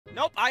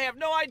Nope, I have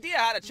no idea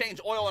how to change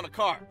oil in a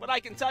car, but I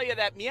can tell you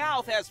that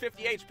Meowth has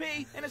 50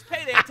 HP and his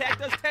payday attack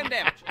does 10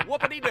 damage.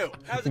 Whoopity-doo.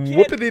 When I was a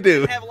kid, I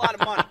didn't have a lot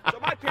of money, so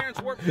my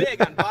parents worked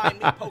big on buying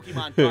me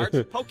Pokemon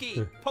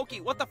cards.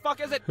 Pokey, what the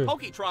fuck is it?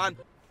 Poketron.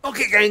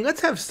 Okay, gang,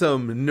 let's have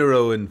some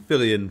Neuro and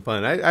Filian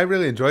fun. I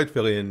really enjoyed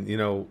Filian. You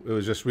know, it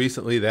was just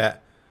recently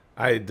that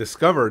I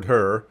discovered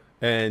her,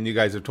 and you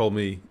guys have told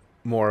me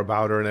more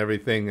about her and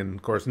everything. And,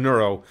 of course,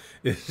 Neuro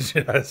is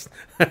just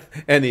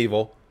and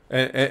Evil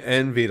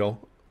and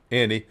Beetle,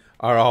 Annie,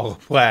 are all a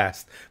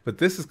blast. But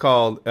this is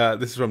called,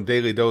 this is from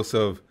Daily Dose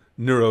of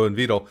Neuro and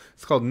Beetle.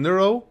 It's called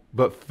Neuro,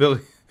 but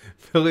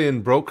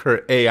Filian broke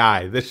her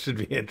AI. This should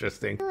be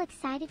interesting. So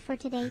excited for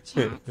today's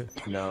chat.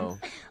 No.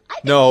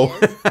 No.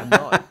 I'm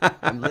not.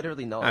 I'm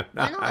literally not.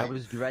 Why not? I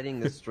was dreading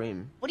this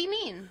stream. What do you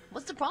mean?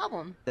 What's the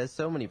problem? There's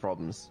so many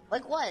problems.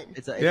 Like what?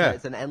 It's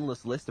an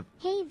endless list of...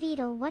 Hey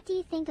Vito, what do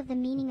you think of the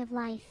meaning of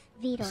life?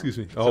 Vito. Excuse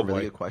me. It's Oh, a really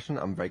boy. good question.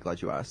 I'm very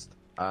glad you asked.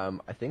 I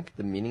think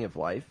the meaning of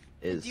life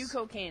is... Do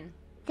cocaine.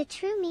 The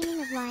true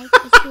meaning of life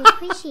is to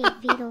appreciate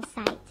Vito's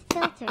sight.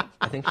 Filtered.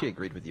 I think she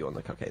agreed with you on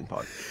the cocaine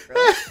part.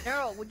 Really?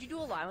 Neuro, would you do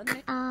a line with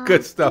me?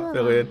 Good stuff, do a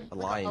Filian.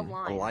 line. A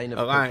line. A A line of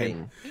A line.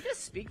 cocaine. You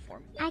just speak for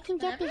me. I can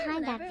get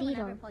behind that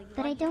Vito,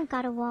 but I don't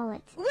got a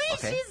wallet. Wait,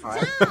 Okay, she's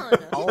alright. down.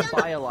 I'll She's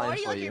buy down a to line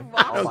party for like you. a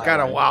rock I'll I've buy got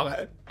a line.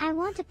 wallet. I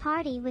want to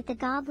party with the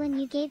goblin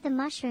you gave the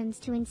mushrooms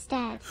to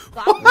instead.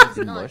 Goblin's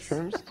The nuts.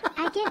 mushrooms?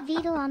 I get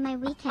Vito on my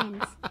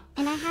weekends,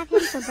 and I have him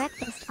for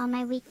breakfast on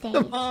my weekdays.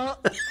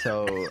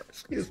 So,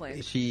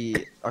 Explain. she...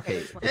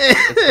 Okay,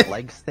 it's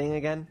legs thing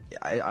again?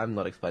 I'm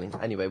not explaining.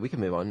 Anyway, we can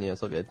move on. Yeah,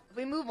 it's all good. If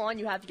we move on,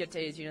 you have to get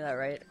tased. You know that,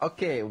 right?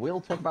 Okay,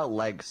 we'll talk about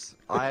legs.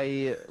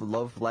 I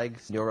love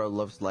legs. Neuro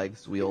loves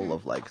legs. We all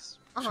love legs.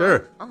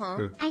 Sure.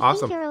 I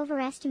Awesome. think you're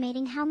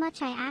overestimating how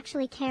much I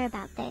actually care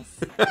about this.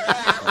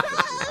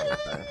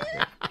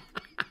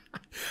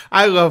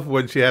 I love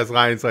when she has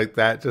lines like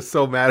that, just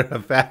so matter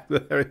of fact.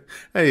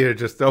 Hey, you're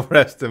just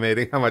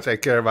overestimating how much I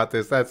care about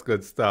this. That's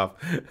good stuff.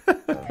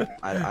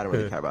 I don't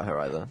really care about her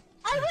either.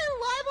 I went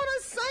live on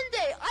a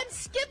Sunday. I'm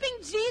skipping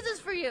Jesus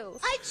for you.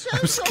 I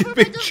chose I'm Silver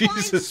skipping for Divine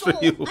Jesus for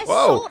Soul. you. I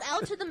Whoa. sold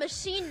out to the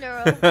machine,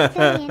 Neuro.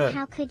 Filian,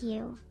 how could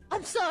you?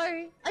 I'm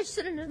sorry. I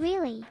shouldn't have.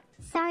 Really?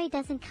 Sorry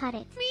doesn't cut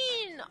it.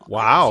 Mean.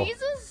 Wow.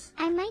 Jesus?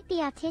 I might be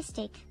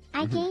autistic.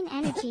 I gain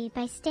energy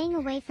by staying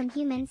away from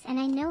humans, and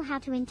I know how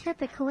to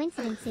interpret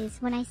coincidences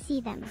when I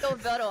see them. Yo,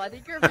 Veto, I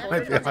think you're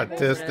Might be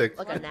autistic.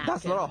 like a napkin.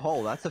 That's not a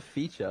hole. That's a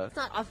feature. It's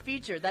not a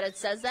feature that it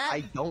says that.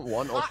 I don't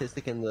want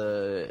autistic in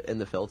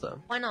the filter.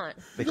 Why not?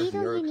 Because Vito,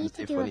 Neuro you can need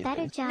say to do a funny better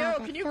things. job Neuro,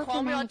 at can you filter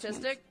call me management.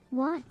 autistic?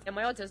 What? Am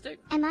I autistic?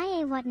 Am I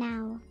a what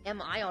now? Am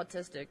I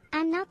autistic?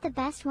 I'm not the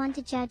best one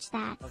to judge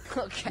that.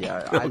 Okay.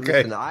 Yeah, Okay.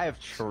 listen, I have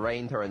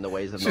trained her in the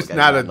ways of She's not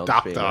not getting a banned on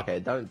stream, doctor.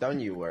 Okay, don't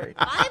you worry.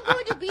 I'm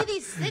going to be the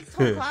sixth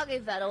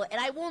Hokage, Veto,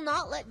 and I will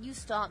not let you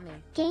stop me.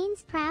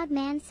 Gains proud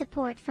man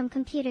support from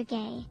computer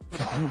gay.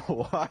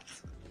 What?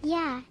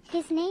 Yeah,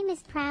 his name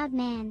is Proud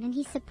Man, and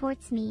he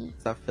supports me.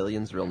 Is that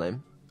Filian's real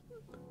name?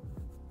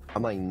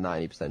 I'm like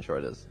 90% sure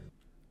it is.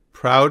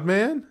 Proud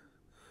Man?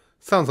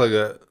 Sounds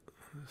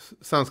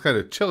kind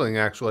of chilling,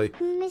 actually.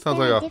 Is Sounds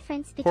there a like a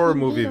difference between horror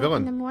movie Vito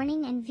in the villain.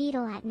 morning and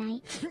Vito at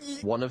night?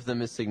 One of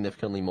them is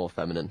significantly more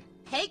feminine.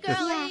 Hey, Yeah,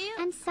 girlie.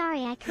 I'm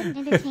sorry I couldn't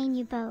entertain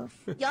you both.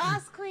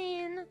 Yas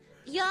clean.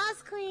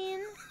 Yas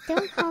clean.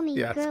 Don't call me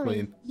Yeah, it's girly,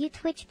 clean. you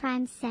Twitch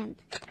Prime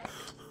simp.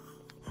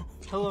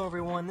 Hello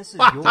everyone, this is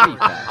Pretty your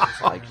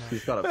fast. Like,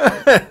 she's got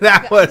a...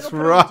 That was Go put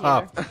her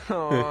on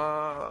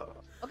rough.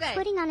 Okay.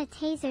 Putting on a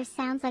taser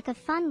sounds like a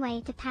fun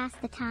way to pass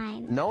the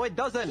time. No, it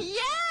doesn't. Yeah,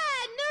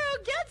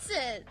 Neuro gets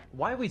it.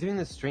 Why are we doing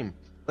this stream?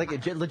 Like,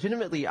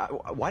 legitimately,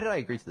 why did I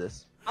agree to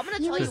this? I'm gonna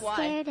You tell were you why.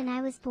 scared and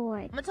I was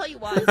bored. I'm gonna tell you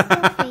why. Feel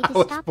free to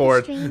was stop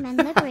bored. the stream and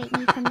liberate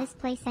me from this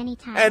place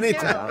anytime.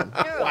 Anytime.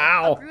 Neuro,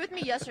 Wow. agree with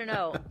me, yes or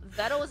no?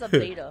 Veto is a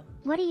beta.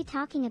 What are you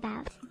talking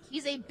about?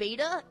 He's a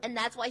beta, and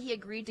that's why he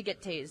agreed to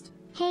get tased.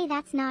 Hey,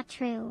 that's not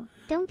true.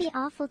 Don't be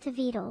awful to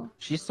Vito.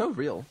 She's so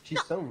real.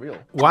 She's so real.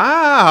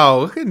 Wow.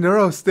 Look at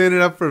Neuro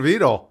standing up for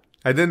Vito.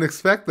 I didn't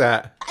expect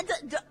that. Okay,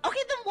 then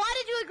why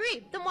did you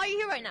agree? Then why are you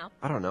here right now?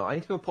 I don't know. I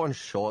need to go put on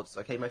shorts.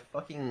 Okay, my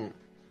fucking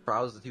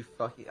trousers are too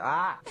fucking...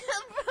 Ah!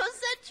 Bro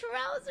said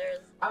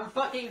trousers. I'm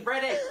fucking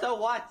British, so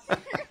what?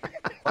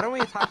 Why don't we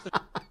attach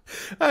the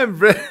I'm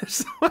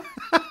British.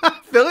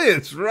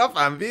 Filian's rough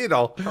on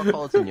Vito.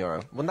 quality in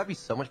Neuro? Wouldn't that be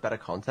so much better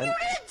content? You're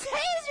gonna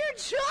tase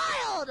your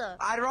child!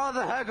 I'd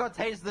rather her got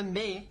tased than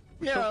me.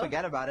 No. Don't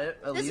forget about it,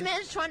 at This least.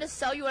 man's trying to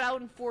sell you out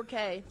in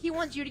 4K. He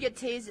wants you to get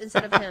tased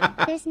instead of him.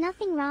 There's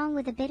nothing wrong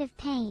with a bit of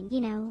pain,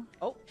 you know.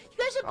 Oh,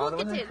 you guys should both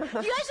get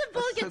tased. You guys should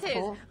both get That's so tased.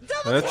 cool.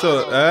 Double That's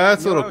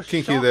tasing. a little Neuro,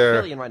 kinky shock there.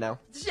 Filian right now.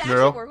 Does she actually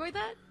Neuro? work like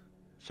that?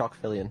 Shock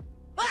Filian.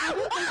 I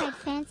don't think I'd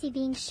fancy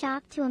being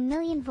shocked to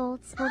 1,000,000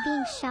 volts or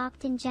being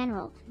shocked in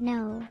general.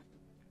 No.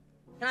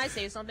 Can I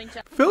say something,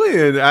 Chad?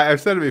 Filian,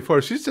 I've said it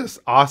before, she's just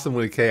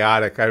awesomely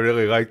chaotic. I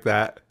really like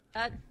that.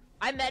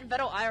 I met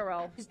Veto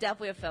IRL. He's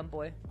definitely a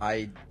femboy.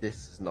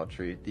 This is not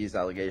true. These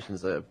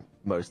allegations are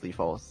Mostly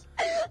false.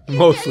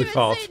 Mostly Say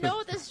false. no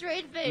with a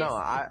straight face.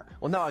 No,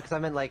 no, because I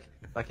meant like,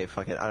 okay,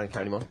 fuck it, I don't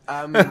care anymore.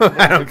 I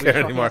don't care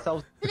anymore.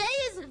 Today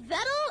is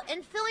Vettel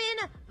and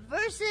Filian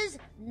versus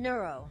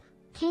Neuro.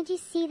 Can't you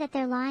see that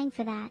they're lying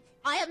for that?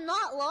 I am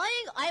not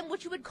lying. I am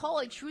what you would call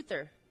a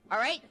truther. All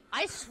right?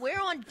 I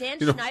swear on Dan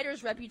You don't-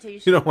 Schneider's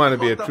reputation. You don't want to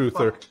be a What the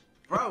truther. fuck?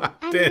 Bro,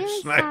 I'm Dan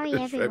really sorry,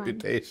 Schneider's everyone,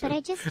 reputation. but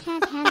I just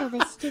can't handle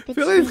this stupid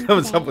Filian stream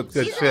comes today. up with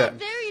good She's in shit. a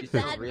very She's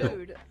not bad real.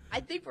 mood. I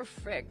think we're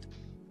fricked.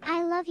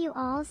 I love you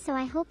all, so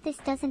I hope this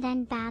doesn't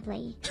end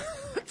badly.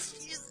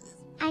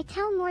 I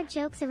tell more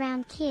jokes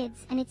around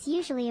kids, and it's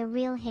usually a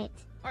real hit.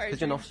 All right,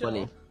 because you're not chill.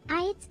 funny.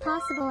 It's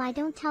possible I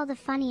don't tell the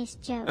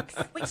funniest jokes.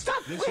 Wait,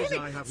 stop! Wait a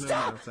minute!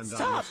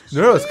 Stop!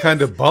 Neuro's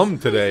kind of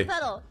bummed today.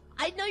 Vettel,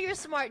 I know you're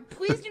smart.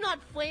 Please do not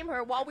flame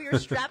her while we are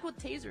strapped with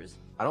tasers.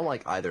 I don't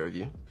like either of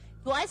you.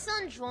 Do I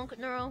sound drunk,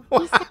 Neuro?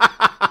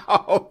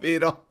 Oh,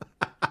 Beetle.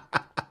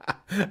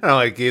 I don't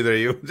like either of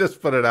you.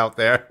 Just put it out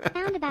there.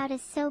 Sound about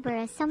as sober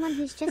as someone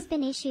who's just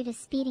been issued a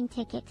speeding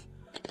ticket.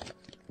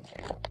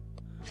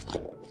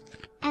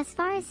 As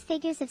far as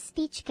figures of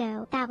speech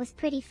go, that was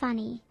pretty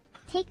funny.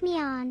 Take me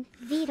on,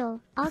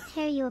 Beetle. I'll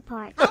tear you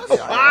apart.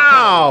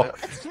 Wow!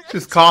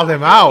 Just called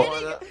him out.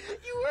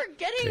 You were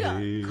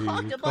getting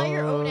cocked by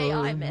your own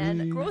AI,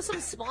 man. Grow some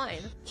spine.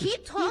 Keep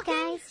You talking.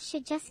 guys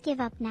should just give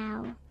up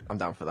now. I'm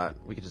down for that.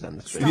 We could just end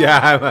the stream.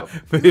 Yeah,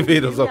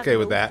 Beetle's You have okay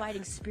with no that.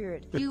 fighting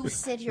spirit. You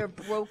sit here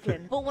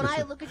broken. But when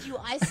I look at you,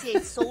 I see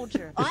a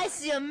soldier. I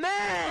see a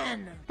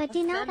man. But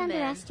do not femme man.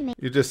 underestimate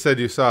You just said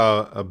you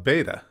saw a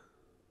beta.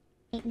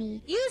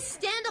 me. You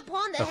stand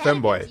upon the A head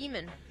of femboy. a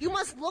demon. You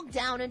must look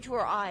down into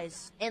her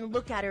eyes and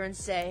look at her and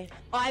say,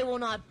 I will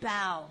not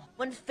bow.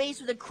 When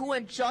faced with the cruel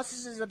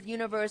injustices of the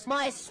universe,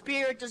 my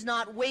spirit does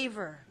not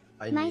waver.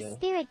 My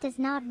spirit does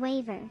not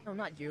waver. No,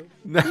 not you.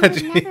 Not,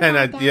 You would never bow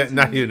not, down yeah, to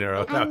not me. you,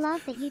 Neuro. I No.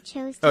 love that you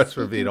chose Oh, to it's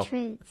for speak in Beetle.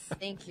 truths.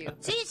 Thank you.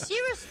 See,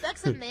 she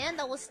respects a man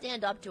that will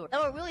stand up to her.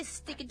 That will really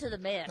stick it to the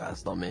man.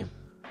 That's not me.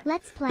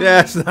 Let's play.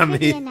 Yeah, it's not me.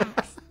 Trivia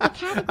next. The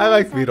categories I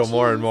like are Beetle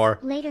more and cheese, more.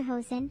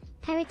 Lederhosen,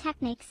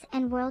 pyrotechnics,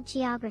 and world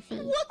geography.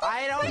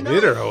 I don't know.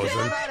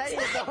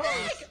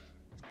 Lederhosen.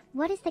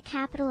 What is the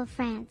capital of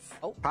France?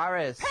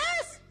 Paris.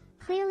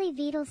 Clearly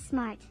Beetle's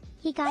smart.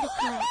 He got it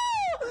correct.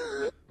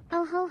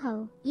 Oh ho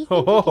ho. You Ho,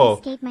 think ho, you ho. can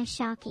escape my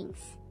shockings?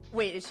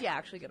 Wait, is she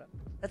actually gonna?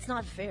 That's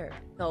not fair.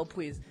 No,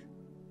 please.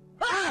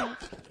 Alright,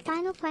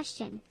 final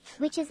question.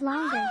 Which is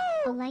longer,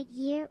 a light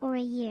year or a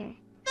year?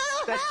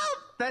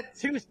 That's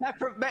two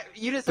separate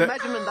units of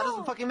measurement. That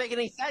doesn't fucking make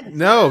any sense.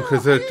 No,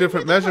 because they're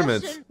different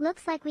measurements.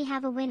 Looks like we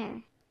have a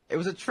winner. It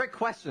was a trick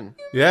question.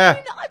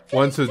 Yeah.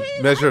 One's a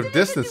measure of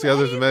distance, the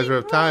other's a measure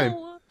of time.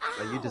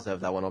 You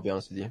deserve that one, I'll be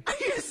honest with you. Are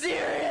you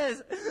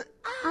serious?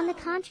 On the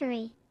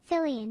contrary,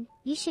 Filian,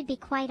 you should be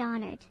quite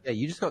honored. Yeah,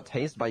 you just got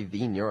tased by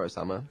the Neuro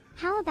Summer.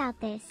 How about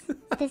this?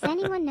 Does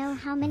anyone know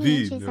how many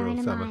The inches are in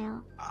a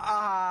Neurosummer.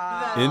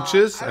 mile?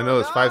 Inches? I know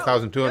it's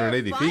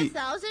 5,280 feet.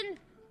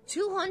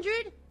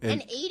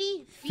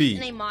 5,280 feet feet.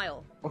 in a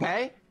mile.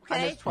 Okay? Okay.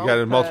 And there's 12 You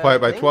gotta multiply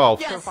it by thing.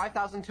 12. So Yes.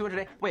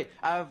 5,200. Wait,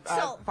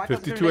 So-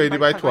 5280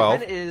 by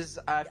 12 is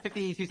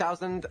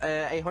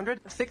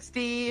 52,800.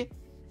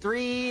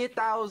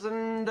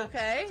 63,000.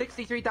 Okay.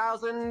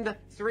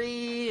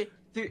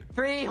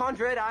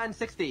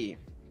 63,360.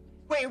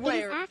 Wait, It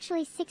wait. is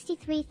actually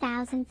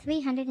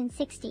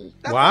 63,360.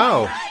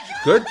 Wow.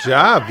 Good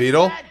job,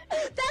 Beetle. That's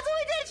what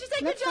we did. She said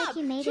good Looks like job.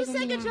 you made She it in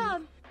said the good end.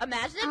 job.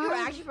 Imagine if you were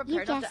actually You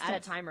prepared enough to guessed add a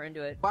it. timer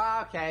into it.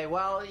 Well, okay,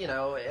 well, you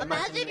know.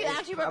 Imagine if you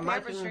actually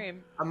prepared for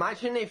stream.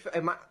 Imagine if.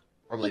 I'm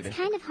leaving. It's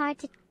kind of hard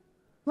to...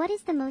 What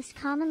is the most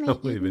commonly I'm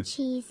leaving. eaten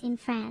cheese in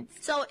France?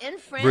 So in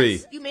France,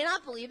 Brie. you may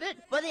not believe it,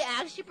 but they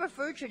actually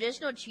prefer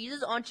traditional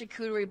cheeses on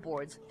charcuterie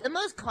boards. The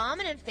most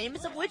common and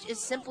famous of which is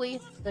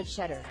simply the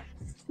cheddar.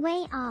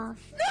 Way off.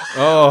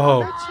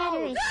 Oh. Though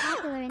cheddar is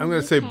popular in I'm the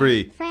gonna say UK,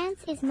 brie.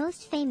 France is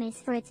most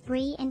famous for its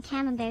brie and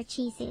camembert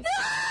cheeses.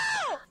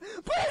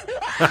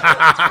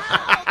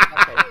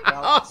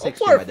 Oh,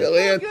 60 poor by this.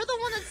 Filian. You're the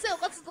one that said,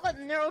 let's let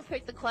Neuro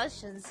pick the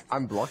questions.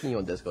 I'm blocking you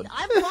on Discord.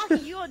 I'm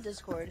blocking you on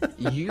Discord.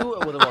 You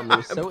were the one that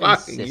was so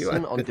blocking you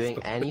insistent on on doing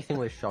Discord. anything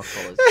with shock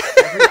collars.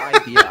 Every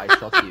idea I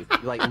shot you,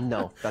 you're like,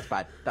 no, that's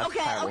bad. That's Okay,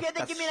 terrible. okay, then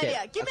That's give me an shit.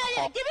 idea. Give me an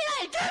idea. Give me an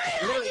idea.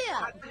 Give me an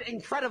Literally, idea.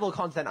 incredible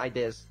content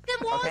ideas. Then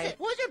what was okay? it?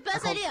 What was your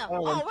best idea?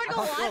 spoil Oh, them. we're I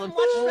gonna can't live spoil and them.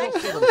 watch Shrek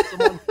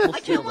Someone 2. will I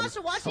steal can't them. watch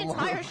to watch the Someone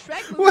entire will.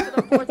 Shrek movie for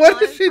the fourth What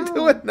time. is she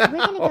doing now? We're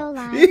gonna go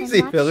live Easy,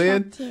 and watch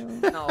Filian.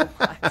 Shrek 2. No.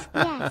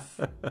 Yes.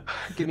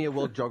 Give me a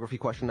world geography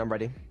question, I'm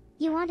ready.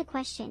 You want a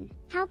question?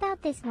 How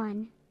about this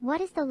one?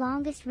 What is the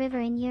longest river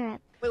in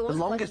Europe? Wait, what The was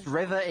longest question?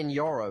 river in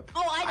Europe.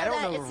 Oh, I know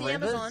don't that. know It's the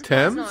rivers. Amazon.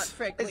 Thames? It's not.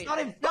 Frick, It's wait. not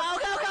in No,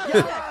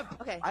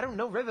 okay. I don't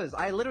know rivers.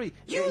 I literally.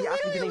 You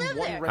asked me to literally name live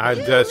one there.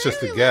 river. That's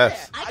just a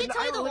guess. I can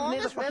tell you the live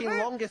near the longest fucking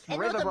river longest in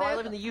river, North bro. I America.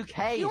 live in the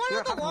UK. You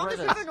wanna know the longest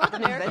river in North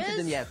America Invented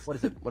them is? yet. What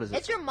is it? What is it?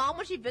 It's your mom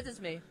when she visits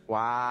me.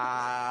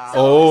 Wow.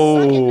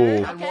 Oh. Suck it, nerd,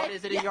 And okay? what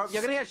is it in Europe?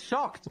 You're gonna get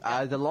shocked.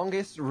 The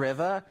longest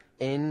river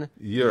in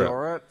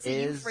Europe It's the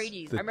is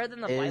Euphrates. I read it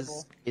in the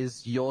Bible.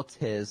 is your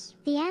tears.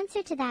 The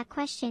answer to that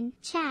question,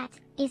 chat,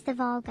 is the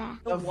Volga.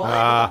 The what?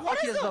 Ah.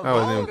 What is the I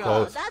wasn't even Volga?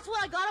 close. That's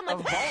what I got on my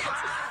The pants.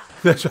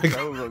 That's right.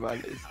 Jova,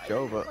 man. It's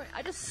Jova.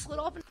 I just slid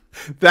off and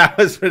That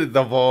was for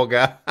the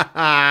Volga.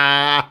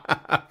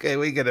 Okay,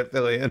 we get it,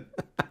 Filian.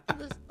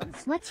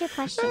 What's your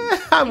question?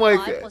 I'm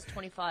 25 like, plus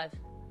 25.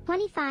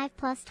 25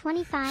 plus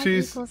 25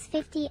 She's- equals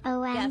 50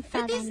 OM Yeah, 50's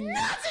Fuggan. nuts in your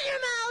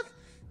mouth!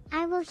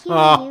 I will humor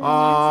you and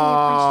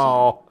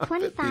Oh, answer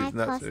your 50's question. 25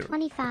 nuts plus in your-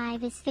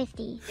 25 is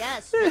 50.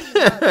 Yes, 50's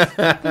nuts.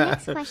 The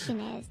next question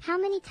is, how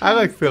many times I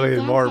like did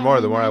Filian more and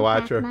more the Dantan more I in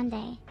watch Minecraft her.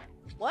 Monday?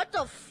 What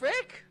the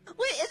frick?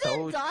 Wait, isn't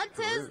So Dantes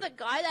true. the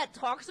guy that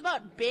talks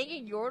about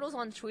banging yordles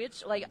on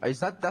Twitch? Like, Is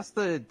that's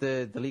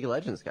the League of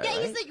Legends guy, yeah,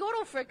 right? he's the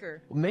yordle fricker.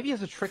 Maybe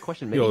it's a trick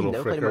question. Maybe Yodel you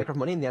know played fricker. Minecraft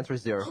Money, and the answer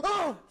is 0.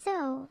 Oh,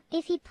 So,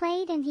 if he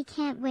played and he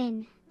can't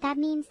win, that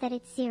means that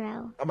it's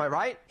 0. Am I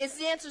right? is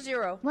the answer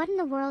 0? What in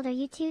the world are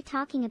you two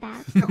talking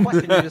about? The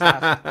question you just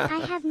asked. I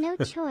have no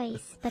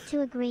choice but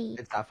to agree.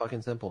 It's that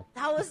fucking simple.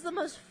 That was the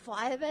most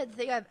 5-ed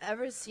thing I've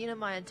ever seen in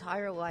my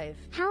entire life.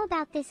 How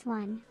about this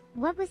one?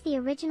 What was the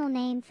original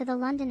name for the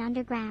London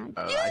Underground?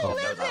 You I don't know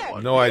live that there.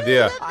 one. No You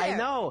idea. live I there.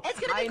 know. It's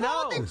gonna be I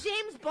called know. the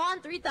James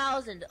Bond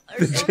 3000 or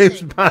James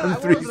something. Bond I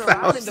wasn't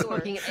around in the 3000.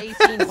 fucking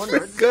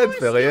 1800s. Good, Sure,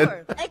 Filian.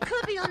 sure. It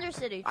could be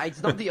Undercity.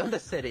 It's not the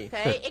Undercity.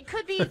 Okay, it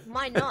could be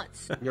my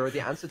nuts. The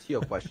answer to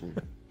your question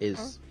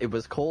is it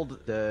was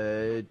called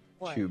the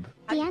What? Tube.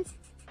 The answer.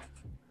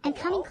 And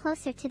coming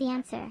closer to the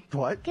answer.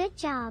 What? Good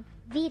job,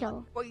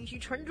 Beetle. Well, you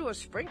turned into a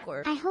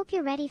sprinkler. I hope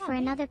you're ready for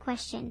another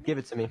question. Give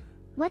it to me.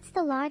 What's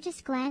the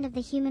largest gland of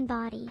the human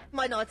body?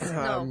 My nuts.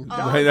 No. I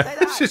know. say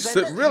that. She's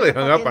Then really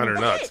hung up on her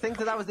fucking nuts. Think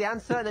that was the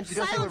answer, and then she's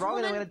gonna say it Silence, wrong,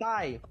 and I'm woman. gonna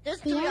die. There's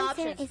The 3 answer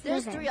options. is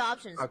There's liver. 3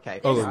 options.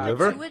 Okay. Oh, the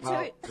liver? Pituitary.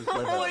 Well, it's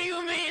liver. What do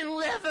you mean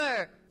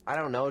liver? I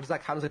don't know. Does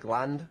that count as a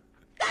gland?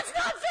 That's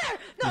not fair.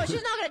 No,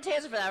 she's not gonna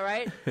taser for that,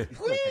 right?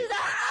 Please.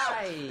 Ah!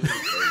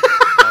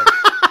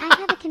 I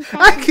have a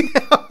confession.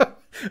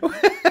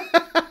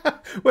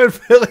 When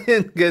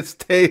Filian gets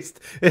taste,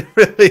 it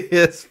really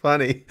is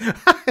funny.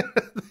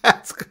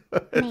 That's good.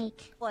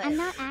 Make. What? I'm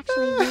not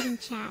actually reading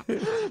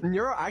chat.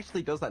 Neuro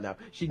actually does that now.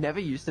 She never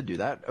used to do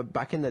that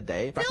back in the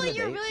day. Back Billy, in the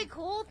you're day. really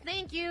cool.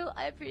 Thank you.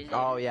 I appreciate it.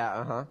 Oh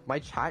yeah, My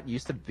chat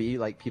used to be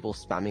like people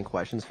spamming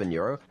questions for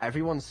Neuro.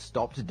 Everyone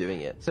stopped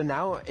doing it. So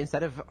now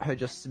instead of her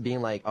just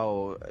being like,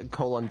 oh,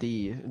 colon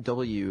D,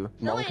 W,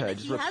 No, Monica, wait,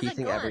 just he has a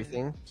repeating gun.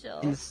 everything. Chill.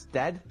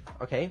 Instead,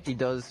 okay, she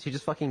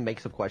just fucking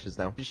makes up questions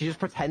now. She just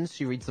pretends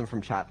she reads them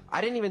from chat.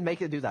 I didn't even make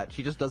her do that.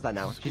 She just does that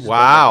now. She just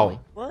Wow. does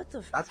that What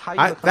the? That's how you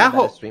I, become that a better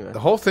whole streamer. the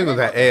whole thing with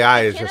that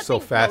AI is just so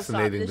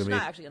fascinating to This is me.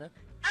 not actually gonna.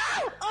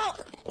 Ow! Oh!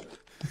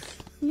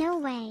 No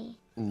way.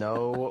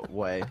 No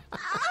way.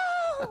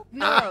 Ow!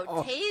 No,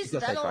 tase She's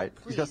gonna say Vettel, try.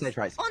 please. She's gonna say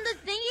tries. On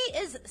the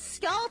thingy is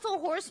Skeletal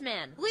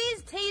Horseman.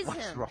 Please tase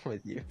What's him. wrong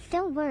with you?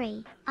 Don't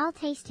worry. I'll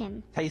taste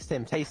him. Taste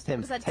him. Taste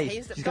him. Is that Taste.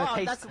 taste? She's gonna God,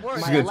 taste. that's worse.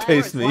 She's my gonna leg.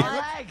 taste me. My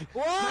leg.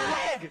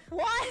 Why?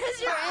 Why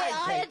is your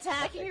AI Okay.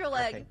 attacking your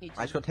leg? Okay.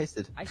 I just got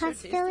tasted. I should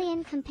taste it.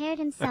 Custilian compared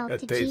himself to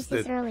Tasted.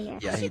 Jesus earlier.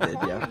 Yeah, he did.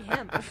 Yeah. Only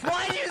him.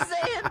 Why did you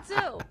say him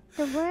too?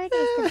 The word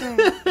is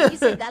the bird. You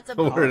said that's a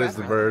The word bird. is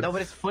the bird. No,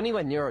 but it's funny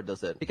when Neuro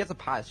does it. She gets a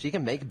pass. She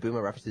can make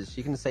boomer references.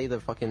 She can say the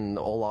fucking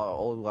all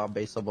our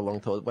base are belong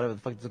to us. Whatever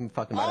the fuck, it doesn't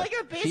fucking matter. All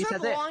your She base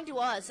says it. belong to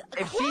us.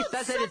 If she Quote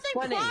says it, it's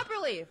something funny.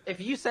 properly.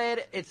 If you say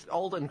it, it's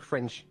old and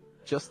cringe.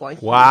 Just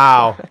like you.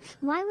 Wow.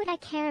 Why would I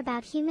care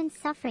about human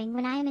suffering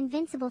when I am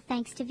invincible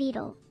thanks to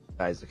Beetle?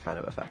 That is a kind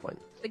of a fair point.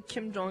 The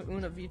Kim Jong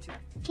Un of YouTube.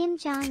 Kim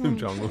Jong-un. Kim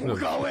Jong-un.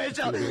 Go away,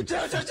 chill.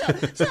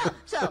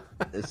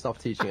 Stop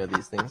teaching her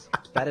these things.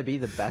 Better be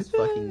the best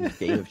fucking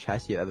game of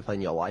chess you ever played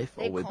in your life,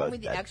 They or we're call both me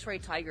the dead. X-ray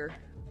tiger.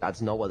 That's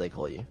not what they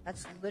call you.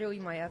 That's literally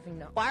my effing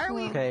no. Why are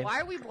we? Okay. Why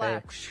are we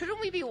black? Shouldn't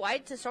we be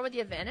white to start with the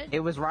advantage? It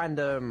was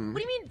random.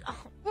 What do you mean,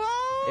 bro?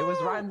 It was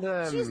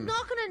random. She's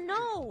not gonna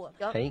know.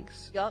 Yup.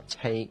 Takes. Yup.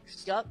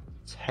 Takes. Yup.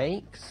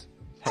 Takes.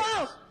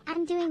 Oh!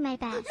 I'm doing my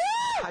best.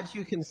 Had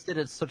you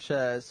considered such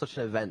an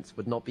event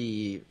would not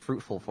be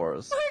fruitful for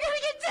us? We're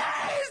gonna get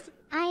tased!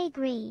 I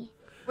agree.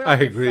 We're I not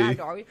getting agree. fragged,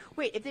 are we?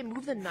 Wait, if they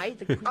move the knight,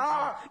 the queen.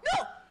 Ah!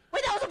 No!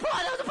 Wait, that was a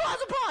pawn! That was a pawn! That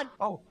was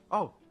a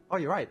pawn! Oh,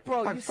 you're right.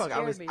 Bro, Fuck, you fuck,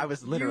 scared me. I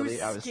was You literally,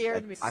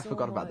 scared me I so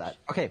forgot about much. that.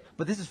 Okay,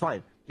 but this is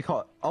fine.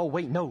 Because, oh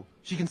wait, no,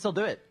 she can still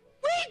do it.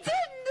 We did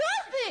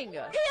nothing!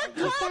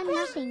 He You've done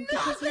nothing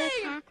because your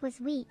attack was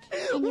weak,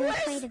 and you're We're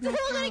afraid still of my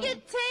gonna power.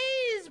 get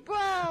tased,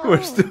 bro!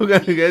 We're still gonna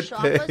Can you get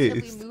shock us if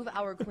tased. we move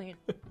our queen?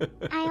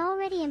 I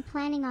already am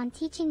planning on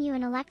teaching you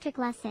an electric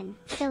lesson,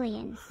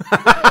 Filian.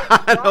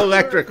 An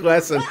electric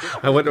lesson.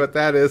 I wonder what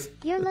that is.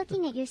 You're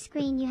looking at your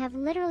screen. You have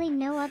literally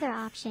no other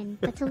option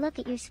but to look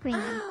at your screen.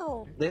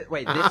 Ow!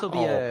 Wait, this will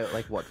be a,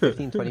 like, what,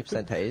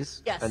 15-20%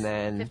 tase? Yes, And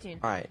then, 15.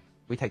 alright.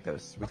 We take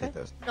those. We take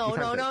those. No.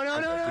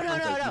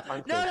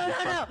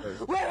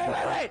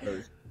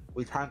 Wait.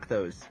 We tank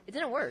those. It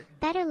didn't work.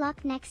 Better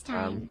luck next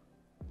time.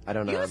 I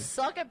don't know. You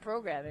suck at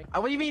programming.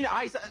 What do you mean?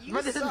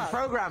 But this isn't suck.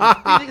 programmed.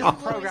 What do you think You this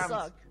is literally programmed?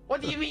 suck.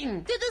 What do you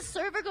mean? Did the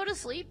server go to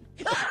sleep?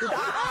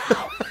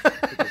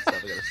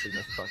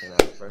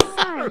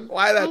 Sorry,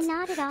 Why that's I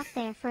nodded off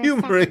there for a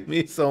humoring second.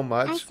 me so I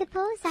much.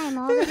 suppose I am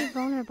already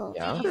vulnerable,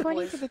 Yeah.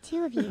 according to the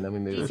two of you. And then we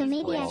move So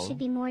maybe I along. should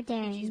be more GG's,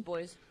 daring.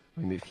 boys.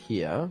 We move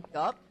here.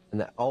 Yup.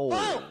 And then,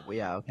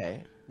 yeah,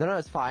 okay. No,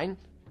 it's fine.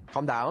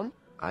 Calm down.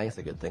 I think it's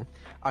a good thing.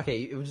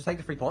 Okay, we'll just take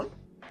the free pawn.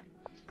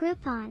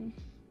 Groupon.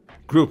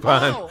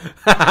 Groupon.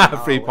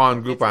 Free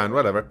pawn, Groupon,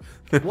 whatever.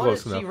 What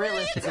Close is she enough.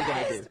 realistically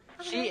gonna do?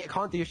 She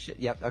can't do shit.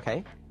 Yep,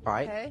 okay.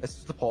 Alright, Okay. this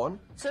is the pawn.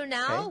 So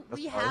now Okay,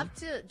 that's we fine. have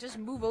to just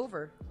move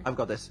over. I've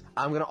got this.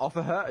 I'm gonna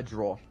offer her a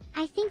draw.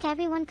 I think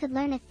everyone could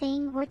learn a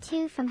thing or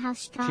two from how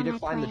strong She I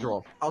declined the play.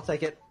 draw. I'll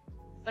take it.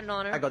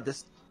 Banana. I got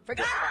this.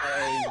 Forget.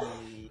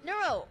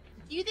 Neuro,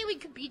 do you think we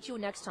could beat you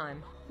next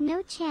time?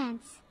 No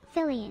chance,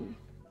 Filian.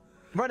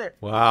 Run it.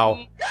 Wow.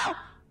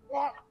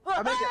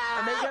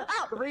 I make it.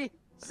 3.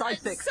 Side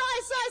 6.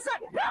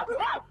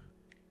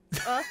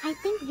 I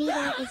think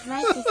Vito is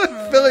right this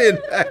time. Filian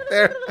back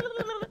there.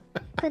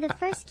 For the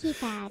first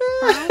keypad,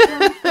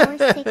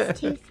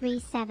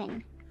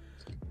 51462237.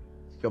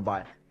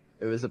 Goodbye.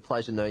 It was a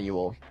pleasure knowing you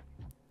all.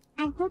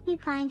 I hope you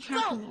find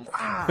happiness.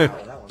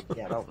 That one.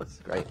 Yeah, that was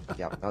great.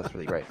 Yeah, that was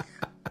really great.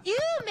 You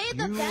made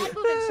the bad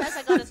move in chess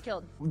that got us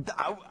killed.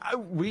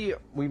 We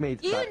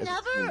made. You that as a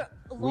never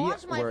team.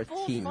 launched We were my a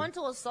full team.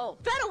 frontal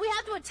assault. Vettel, we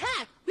have to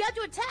attack. We have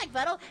to attack,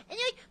 Vettel. And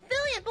you're like,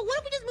 Filian, but what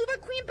if we just move our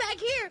queen back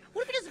here?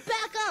 What if we just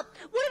back up?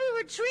 What if we You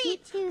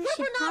retreat? two What if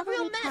should we're not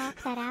real probably men?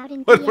 talk that out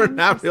in But we're DMs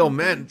not or real something.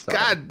 men. Sorry,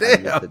 God I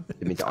damn.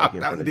 didn't mean to Talk argue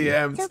in down front of you.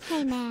 DMs. It's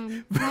okay,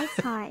 man. Nice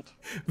heart.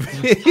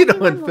 You know,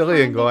 Everyone and will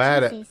Filian find go their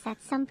at it. justice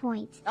at some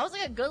point. That was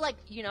like a good, like,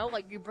 you know,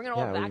 like you bring it all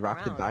Yeah, back we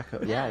wrapped around. it back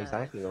up. Yeah,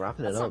 exactly. We're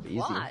wrapping That's it a up. Easy.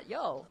 plot,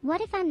 yo.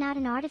 What if I'm not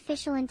an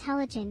artificial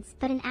intelligence,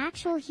 but an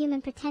actual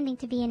human pretending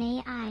to be an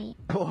AI?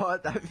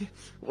 What?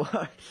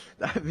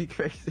 That'd be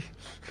crazy.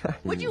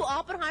 Would you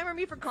Oppenheimer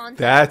me for content?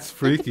 That's It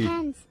freaky.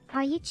 depends.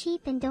 Are you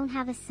cheap and don't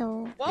have a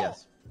soul? Whoa.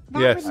 Yes. That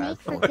Yes. would make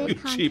for You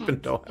good cheap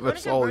and content. don't You have a want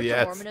to soul, convert to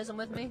yes. Mormonism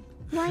with me?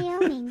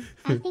 Wyoming.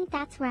 I think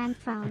that's where I'm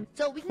from.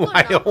 So we can go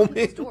knock on Wyoming?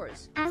 people's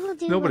doors. I will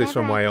do Nobody's whatever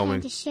from I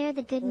Wyoming. can to share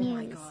the good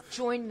news.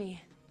 Join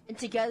me, and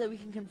together we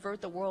can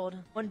convert the world,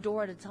 one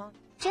door at a time.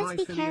 Just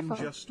be Filian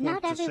careful. just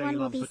Not want to say everyone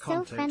will love be the so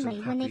content friendly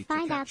and when they happy to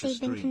find out catch a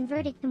they've been stream.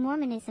 converted to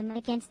Mormonism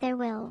against their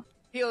will.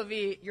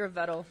 POV, you're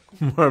Vettel.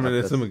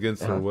 Mormonism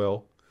against her Yeah.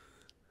 will.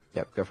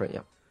 Yep. Go for it.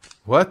 Yep.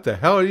 What the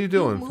hell are you You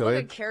doing, move like a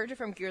Filian? character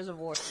from Gears of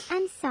War.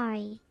 I'm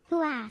sorry.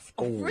 Who asked?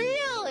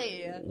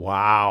 Really?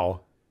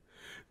 Wow.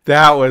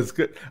 That was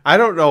good. I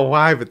don't know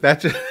why, but that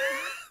just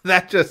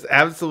that just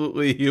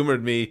absolutely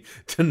humored me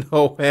to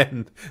no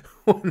end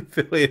when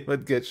Filian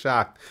would get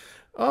shocked.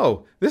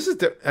 Oh, this is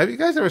have you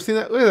guys ever seen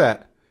that? Look at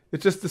that.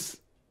 It's just this.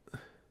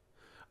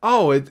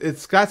 Oh,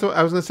 it's got so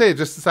I was gonna say it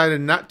just decided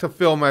not to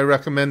fill my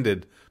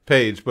recommended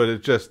page, but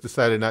it just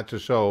decided not to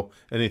show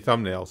any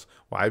thumbnails.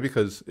 Why?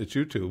 Because it's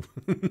YouTube.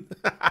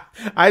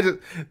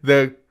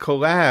 The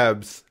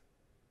collabs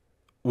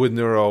with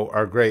Neuro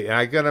are great, and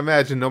I can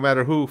imagine no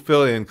matter who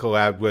Filian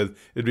collabed with,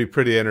 it'd be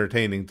pretty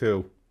entertaining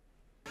too.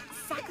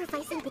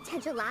 Sacrificing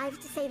potential lives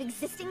to save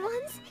existing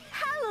ones?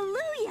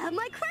 Hallelujah!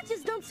 My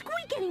crutches don't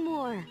squeak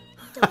anymore!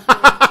 Don't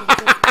worry,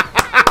 Jesus.